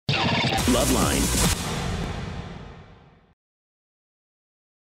Loveline.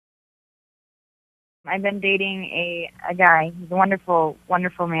 I've been dating a guy. He's a wonderful,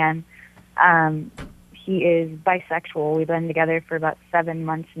 wonderful man. He is bisexual. We've been together for about 7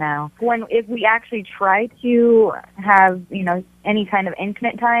 months now. If we actually try to have, any kind of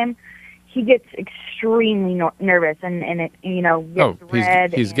intimate time, he gets extremely nervous and it, gets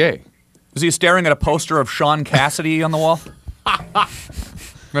red. He's gay. Is he staring at a poster of Sean Cassidy on the wall?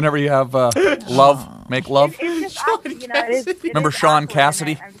 Whenever you have love, make love. It's just Remember Sean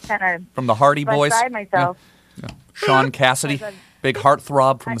Cassidy from the Hardy Boys? Myself. Yeah. Sean Cassidy, big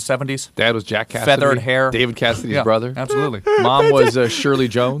heartthrob from the 70s. Dad was Jack Cassidy. Feathered hair. David Cassidy's brother. Absolutely. Mom was Shirley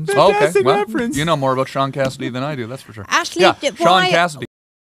Jones. Oh, okay. Well, you know more about Sean Cassidy than I do, that's for sure. Ashley, Sean Cassidy.